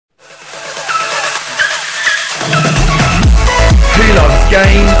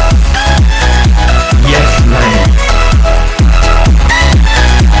game? Yes, man.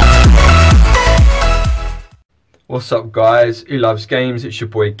 What's up guys, who loves games? It's your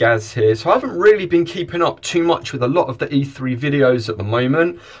boy Gaz here. So I haven't really been keeping up too much with a lot of the E3 videos at the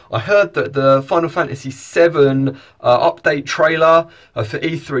moment. I heard that the Final Fantasy VII update trailer for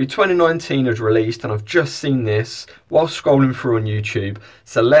E3 2019 had released, and I've just seen this while scrolling through on YouTube.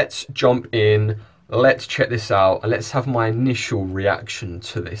 So let's jump in, let's check this out, and let's have my initial reaction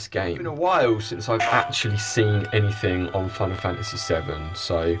to this game. It's been a while since I've actually seen anything on Final Fantasy VII,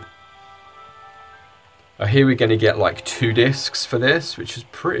 so here we're going to get like 2 discs for this, which is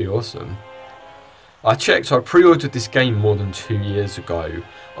pretty awesome. I checked, I pre-ordered this game more than 2 years ago.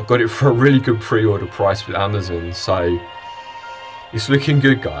 I got it for a really good pre-order price with Amazon, so it's looking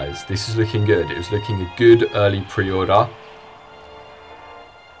good guys. This is looking good. It was looking a good early pre-order.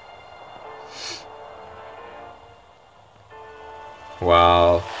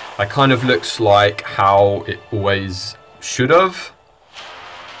 Wow, that kind of looks like how it always should have.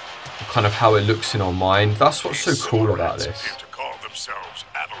 Kind of how it looks in our mind. That's what's so cool about this.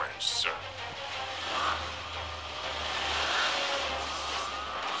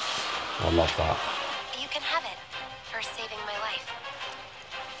 I love that. You can have it for saving my life.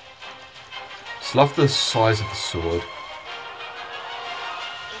 Just love the size of the sword.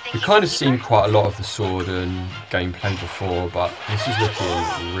 We've kind of seen quite a lot of the sword and gameplay before, but this is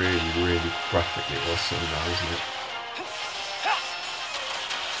looking really, really graphically awesome now, isn't it?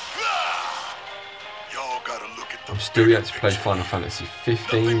 I'm still yet to play Final Fantasy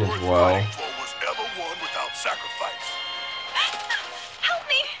 15 as well. Help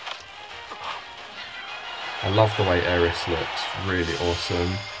me! I love the way Aeris looks, really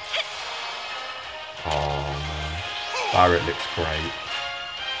awesome. Oh man, Barrett looks great.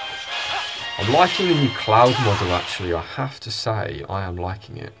 I'm liking the new Cloud model actually, I have to say, I am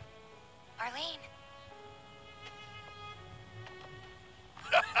liking it. Arlene.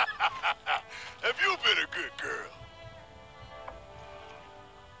 Have you been a good girl?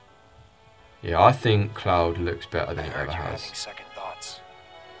 Yeah, I think Cloud looks better than it ever has. Second thoughts.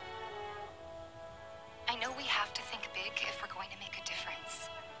 I know we have to think big if we're going to make a difference.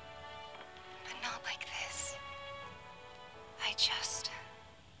 But not like this.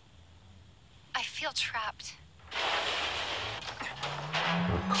 I feel trapped.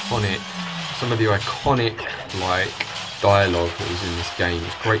 Iconic. Some of the iconic, like, dialogue that was in this game.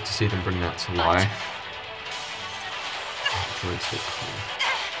 It's great to see them bring that to life.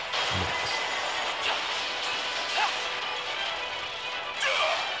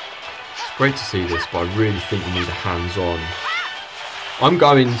 Great to see this, but I really think we need a hands-on. I'm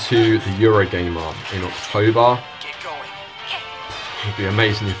going to the Eurogamer in October. It'd be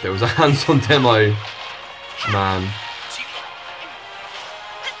amazing if there was a hands-on demo, man.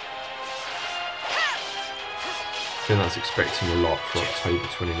 I think that's expecting a lot for October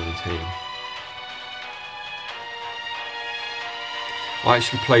 2019. I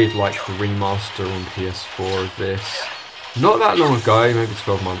actually played like the remaster on PS4 of this not that long ago, maybe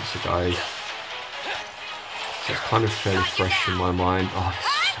 12 months ago. So it's kind of fairly fresh in my mind. Oh,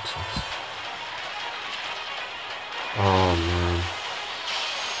 this just looks awesome. Oh man.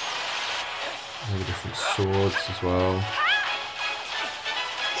 All the different swords as well.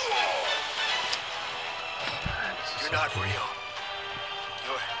 You're not real.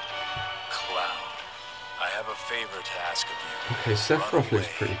 You're Cloud. I have a favor to ask of you. Okay, Sephiroth looks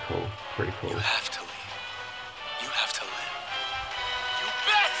pretty cool. Pretty cool. You have to leave. You have to live. You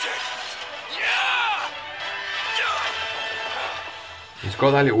bastard! Yeah! He's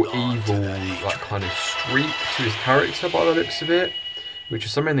got that little evil, like, kind of streak to his character by the looks of it, which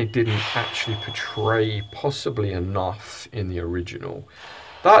is something they didn't actually portray possibly enough in the original.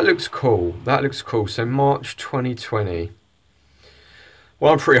 That looks cool. That looks cool. So March 2020.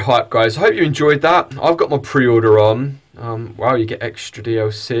 Well, I'm pretty hyped, guys. I hope you enjoyed that. I've got my pre-order on. Wow, you get extra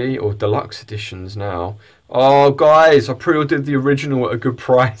DLC or deluxe editions now. Oh, guys, I pre-ordered the original at a good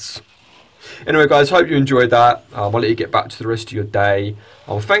price. Anyway, guys, hope you enjoyed that. I'll let you get back to the rest of your day.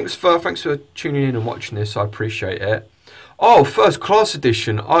 Thanks for tuning in and watching this. I appreciate it. Oh, first class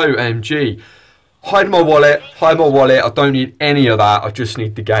edition. OMG. Hide my wallet. Hide my wallet. I don't need any of that. I just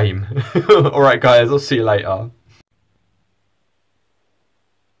need the game. Alright, guys. I'll see you later.